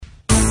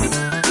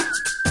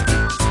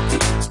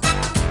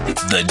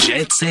The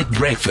Jet Set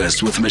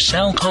Breakfast with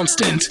Michelle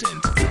Constant.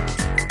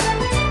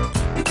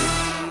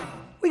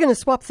 We're going to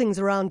swap things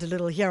around a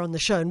little here on the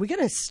show, and we're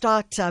going to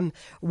start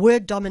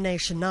word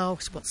domination now.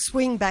 We'll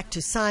swing back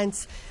to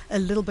science a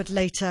little bit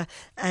later,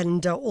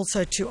 and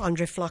also to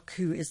Andre Flock,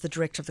 who is the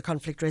director of the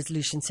Conflict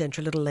Resolution Centre,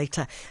 a little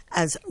later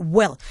as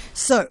well.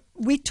 So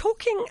we're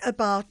talking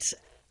about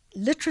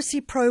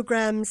literacy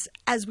programs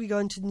as we go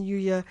into the new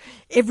year.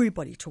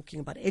 Everybody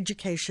talking about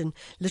education,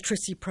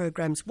 literacy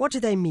programs. What do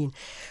they mean?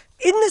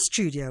 In the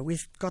studio,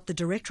 we've got the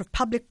Director of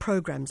Public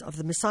Programs of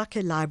the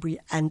Masakhe Library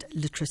and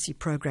Literacy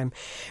Programme,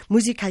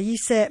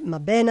 MUZIKAYISE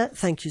Mabhena.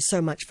 Thank you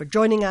so much for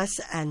joining us.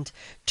 And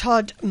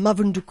Todd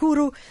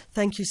Mavundukuru,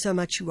 thank you so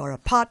much. You are a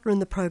partner in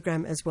the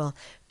program as well.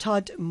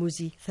 Todd,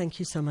 Muzi, thank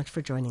you so much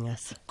for joining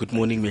us. Good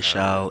morning,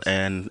 Michelle,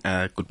 and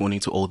good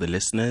morning to all the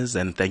listeners,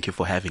 and thank you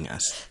for having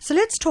us. So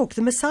let's talk.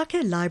 The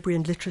Masakhe Library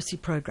and Literacy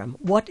Programme.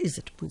 What is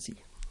it, Muzi?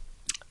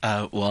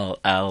 Well,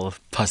 I'll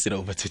pass it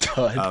over to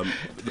Todd.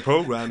 The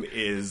program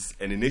is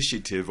an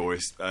initiative or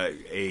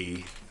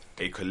a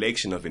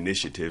collection of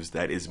initiatives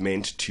that is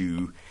meant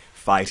to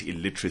fight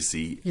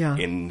illiteracy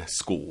in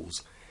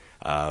schools.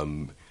 A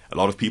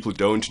lot of people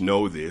don't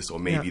know this, or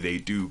maybe they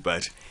do,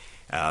 but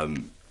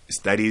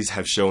studies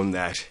have shown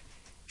that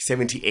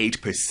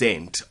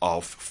 78%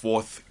 of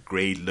fourth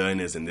grade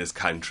learners in this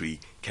country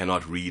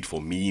cannot read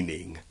for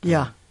meaning.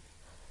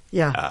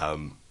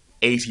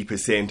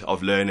 80%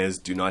 of learners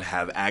do not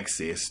have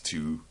access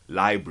to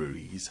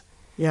libraries.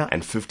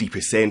 And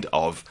 50%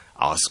 of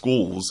our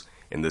schools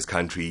in this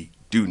country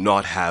do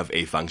not have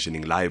a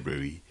functioning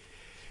library.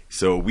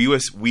 So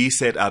we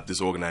set up this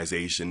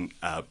organization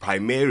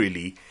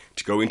primarily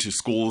to go into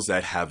schools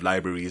that have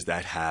libraries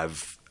that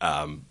have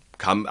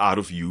come out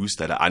of use,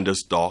 that are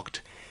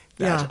understocked,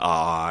 that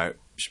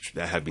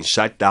have been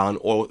shut down,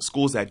 or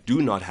schools that do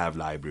not have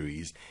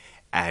libraries,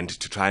 and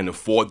to try and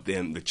afford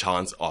them the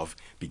chance of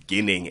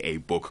beginning a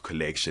book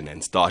collection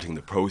and starting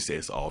the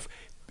process of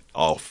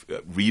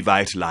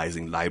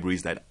revitalizing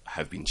libraries that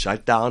have been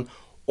shut down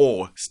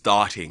or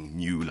starting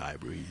new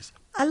libraries.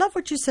 I love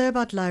what you say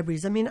about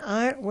libraries. I mean,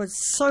 I was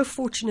so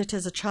fortunate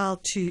as a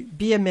child to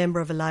be a member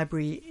of a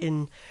library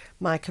in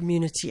my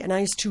community, and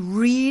I used to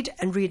read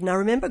and read, and I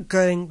remember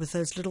going with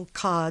those little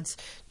cards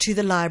to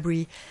the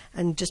library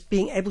and just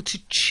being able to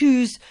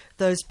choose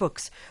those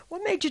books.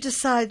 What made you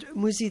decide,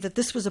 Muzi, that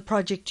this was a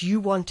project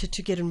you wanted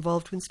to get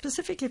involved in,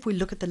 specifically if we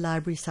look at the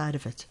library side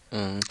of it?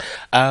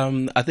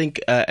 I think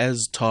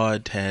as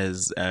Todd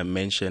has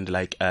mentioned,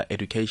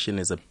 education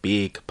is a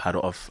big part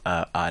of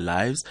our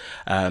lives.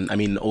 I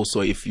mean,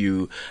 also if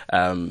you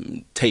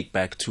take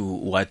back to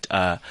what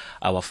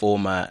our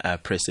former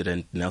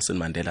President Nelson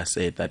Mandela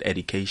said, that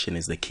education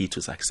is the key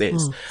to success.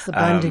 It's the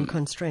binding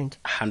constraint.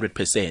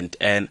 100%.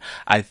 And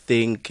I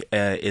think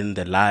in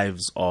the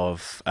lives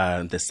of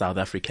the South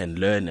African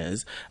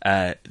learners,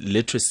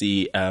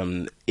 literacy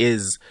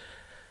is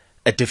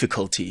a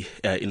difficulty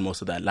in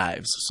most of their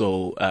lives.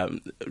 So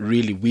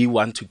really, we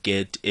want to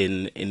get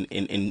into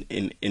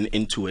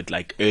it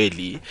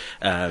early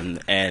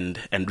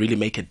and really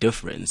make a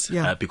difference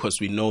because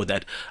we know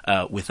that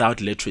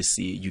without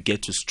literacy, you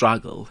get to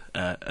struggle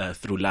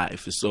through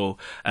life. So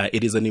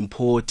it is an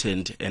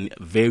important and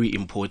very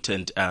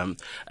important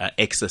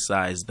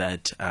exercise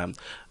that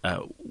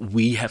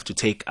we have to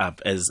take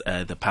up as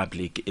the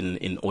public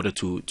in order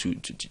to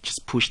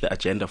just push the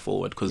agenda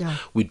forward, because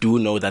we do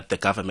know that the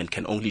government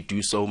can only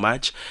do so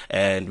much,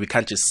 and we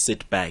can't just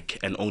sit back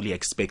and only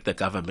expect the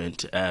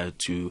government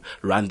to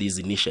run these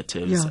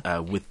initiatives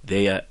with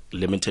their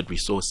limited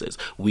resources.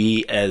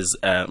 We as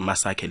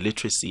Masakhe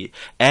Literacy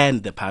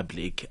and the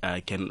public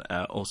can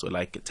also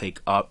take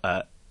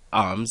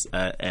arms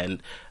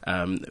and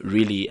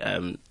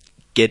really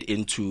get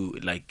into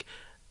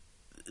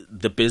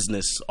the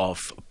business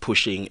of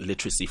pushing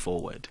literacy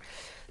forward.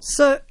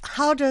 So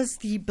how does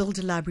the Build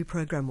a Library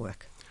program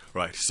work?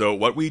 Right. So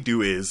what we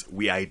do is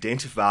we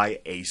identify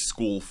a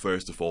school,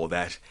 first of all,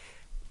 that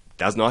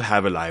does not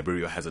have a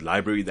library or has a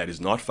library that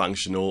is not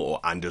functional or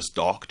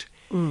understocked.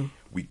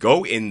 We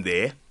go in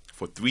there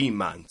for 3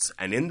 months,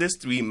 and in this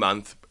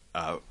 3-month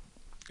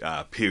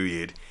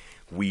period,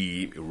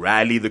 we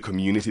rally the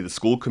community, the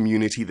school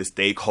community, the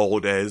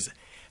stakeholders,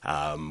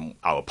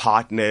 our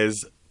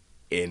partners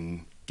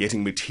in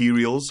getting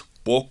materials,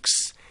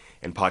 books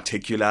in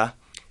particular,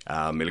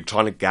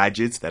 electronic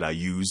gadgets that are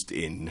used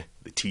in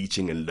the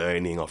teaching and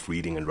learning of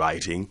reading and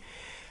writing.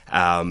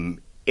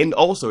 And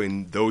also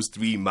in those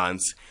 3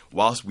 months,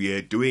 whilst we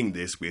are doing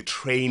this, we're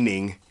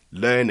training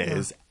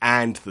learners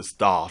and the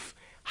staff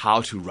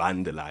how to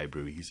run the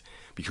libraries.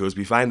 Because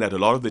we find that a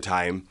lot of the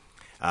time,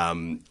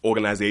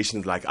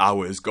 organizations like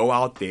ours go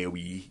out there,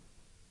 we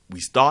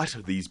start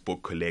these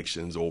book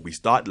collections or we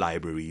start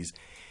libraries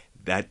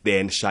that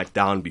then shut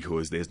down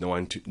because there is no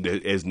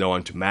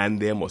one to man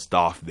them or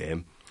staff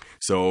them.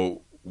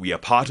 So we are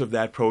part of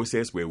that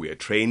process where we are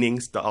training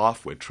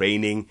staff, we're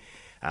training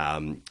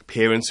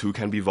parents who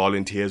can be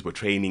volunteers, we're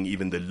training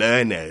even the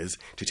learners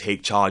to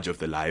take charge of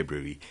the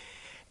library.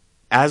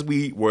 As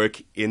we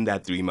work in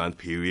that 3-month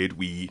period,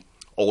 we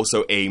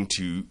also aim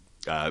to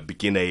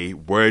begin a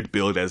Word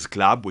Builders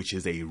Club, which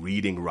is a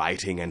reading,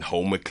 writing, and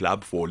homework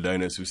club for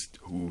learners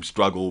who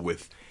struggle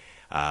with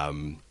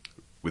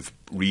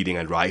reading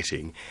and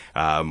writing.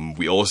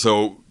 We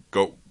also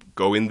go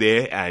in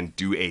there and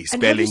do a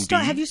spelling bee.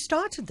 Have you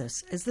started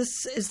this? Is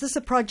this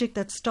a project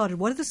that's started?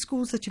 What are the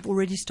schools that you've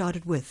already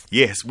started with?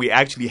 Yes, we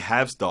actually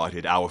have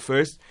started. Our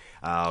first,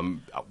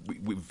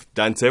 we've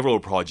done several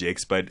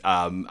projects, but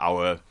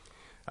our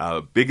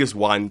biggest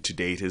one to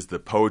date is the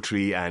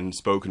poetry and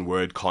spoken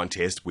word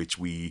contest, which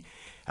we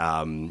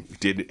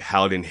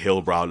held in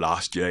Hillbrow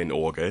last year in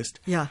August.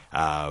 Yeah.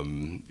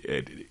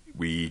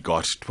 We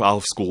got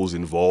 12 schools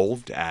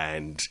involved,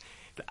 and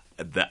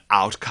the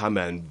outcome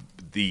and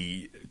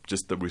the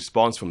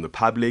response from the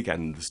public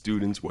and the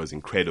students was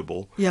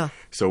incredible. Yeah.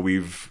 So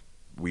we've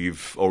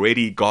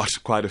already got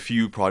quite a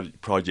few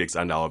projects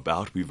under our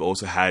belt. We've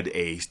also had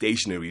a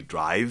stationery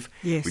drive,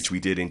 yes, which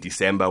we did in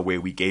December, where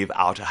we gave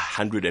out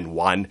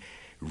 101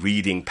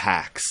 reading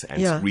packs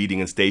and reading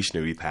and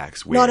stationery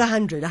packs. Not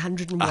 100,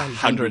 101.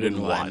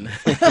 101.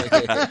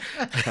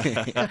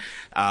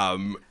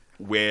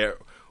 Where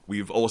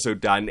we've also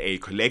done a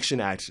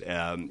collection at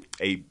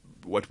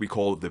what we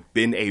call the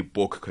Bin A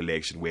Book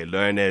collection, where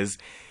learners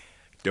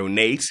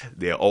donate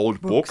their old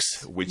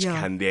books, which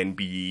can then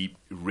be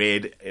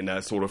read in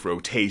a sort of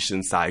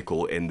rotation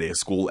cycle in their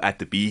school at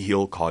the B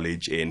Hill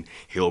College in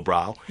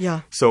Hillbrow.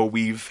 Yeah. So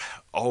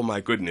oh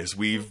my goodness,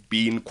 we've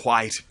been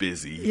quite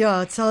busy.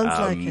 Yeah, it sounds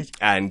like it.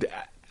 And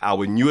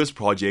our newest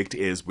project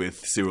is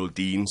with Cyril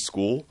Dean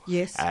School.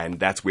 Yes. And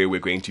that's where we're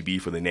going to be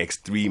for the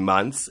next 3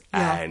 months.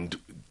 Yeah. And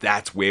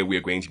that's where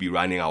we're going to be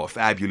running our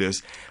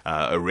fabulous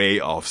array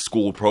of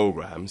school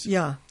programs.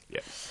 Yeah. Yeah.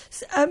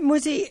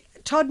 Muzi,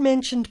 Todd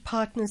mentioned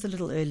partners a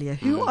little earlier.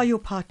 Who are your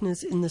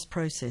partners in this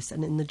process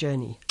and in the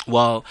journey?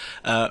 Well,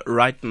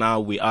 right now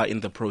we are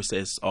in the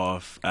process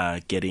of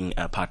getting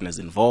partners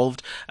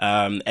involved.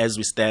 As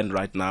we stand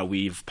right now,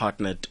 we've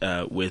partnered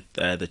with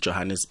the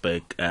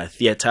Johannesburg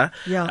Theatre.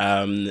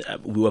 Yeah.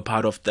 We were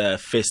part of the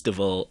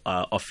Festival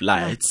of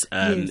Lights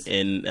yes,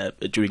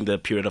 during the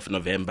period of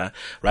November,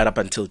 right up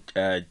until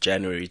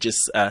January,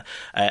 just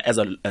as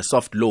a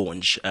soft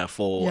launch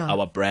for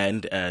our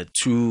brand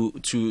to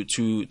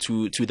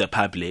the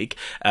public.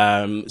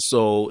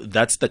 So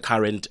that's the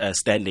current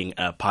standing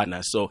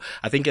partner. So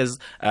I think as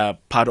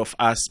part of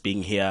us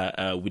being here,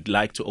 we'd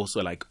like to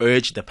also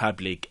urge the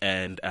public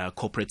and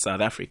corporate South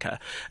Africa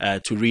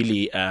to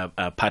really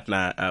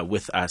partner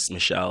with us,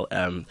 Michelle,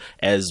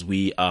 as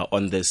we are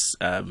on this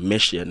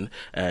mission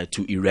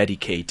to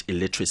eradicate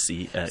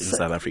illiteracy in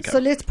South Africa. So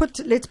let's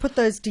put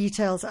those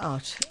details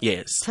out.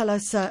 Yes. Tell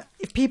us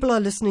if people are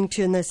listening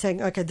to you and they're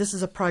saying, okay, this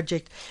is a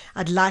project,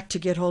 I'd like to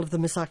get hold of the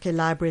Masakhe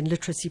Library and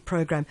Literacy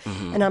Program.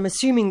 And I'm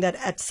assuming that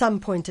at some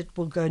point it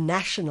will go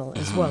national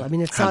as well. I mean,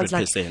 it sounds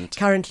 100%. like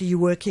currently you're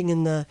working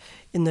in the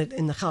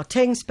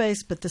Gauteng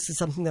space, but this is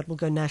something that will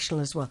go national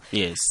as well.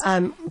 Yes.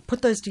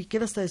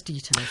 Give us those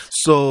details.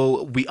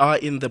 So we are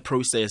in the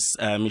process,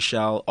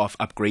 Michelle, of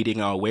upgrading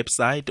our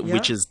website,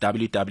 which is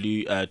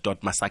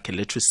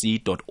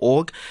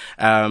www.masakheliteracy.org.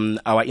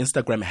 Our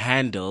Instagram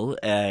handle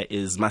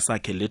is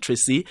Masakhe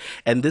Literacy,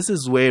 and this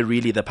is where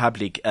really the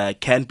public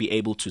can be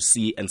able to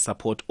see and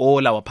support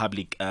all our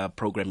public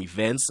program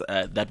events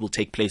that will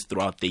take place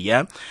throughout the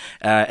year.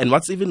 And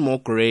what's even more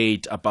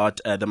great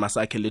about the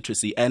Masakhe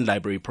Literacy and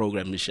Library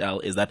Program, Michelle,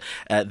 is that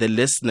the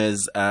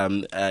listeners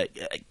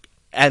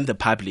and the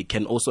public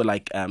can also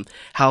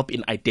help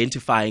in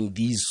identifying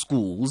these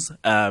schools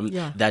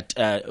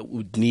that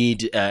would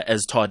need,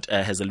 as Todd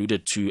has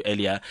alluded to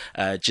earlier,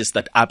 just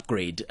that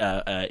upgrade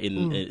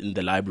in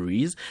the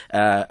libraries,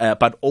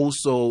 but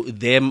also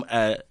them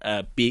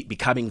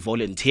becoming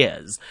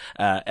volunteers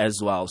as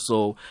well.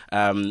 So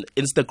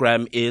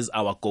Instagram is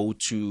our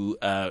go-to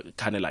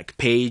kind of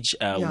page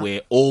where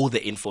all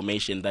the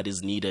information that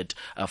is needed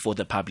for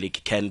the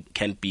public can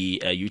be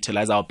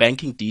utilized. Our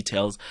banking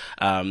details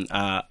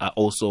are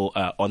also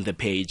on the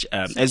page.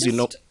 As you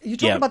know, you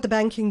talk about the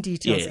banking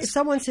details. Yes. If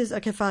someone says,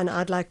 okay, fine,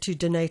 I'd like to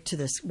donate to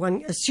this,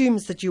 one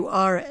assumes that you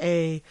are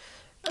a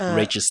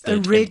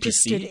registered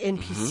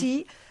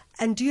NPC.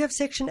 And do you have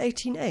Section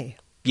 18A?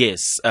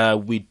 Yes,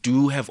 we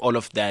do have all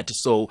of that.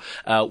 So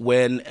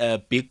when a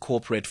big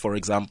corporate, for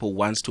example,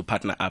 wants to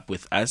partner up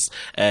with us,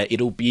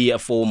 it'll be a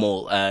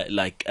formal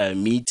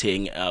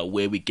meeting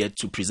where we get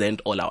to present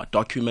all our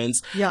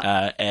documents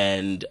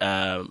and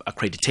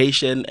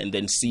accreditation, and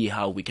then see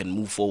how we can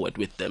move forward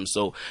with them.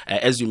 So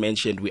as you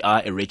mentioned, we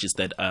are a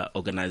registered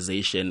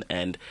organization,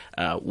 and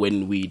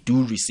when we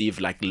do receive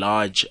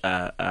large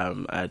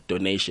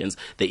donations,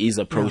 there is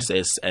a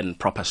process and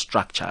proper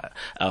structure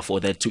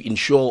for that, to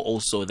ensure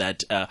also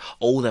that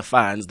all the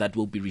funds that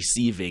we'll be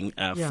receiving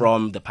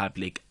from the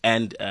public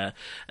and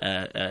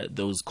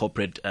those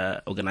corporate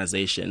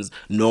organizations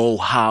know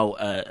how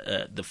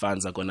the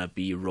funds are going to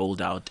be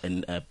rolled out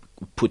and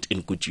put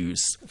in good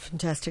use.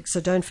 Fantastic.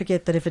 So don't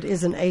forget that if it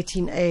is an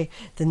 18A,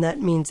 then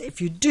that means if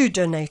you do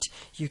donate,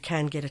 you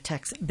can get a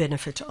tax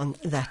benefit on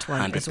that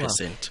one 100%. as well.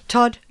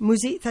 Todd,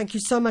 Muzi, thank you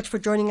so much for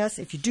joining us.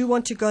 If you do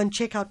want to go and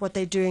check out what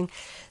they're doing,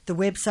 the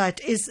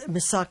website is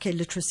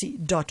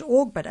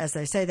MasakheLiteracy.org, but as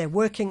they say, they're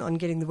working on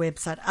getting the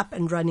website up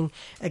and running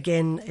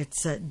again.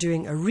 It's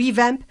doing a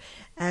revamp,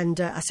 and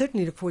I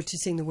certainly look forward to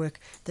seeing the work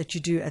that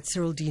you do at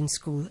Cyril Dean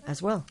School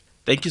as well.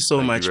 Thank you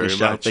so much,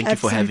 Michelle. Thank you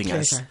for having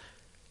us.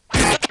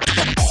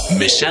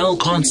 Michelle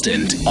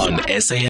Constant on SA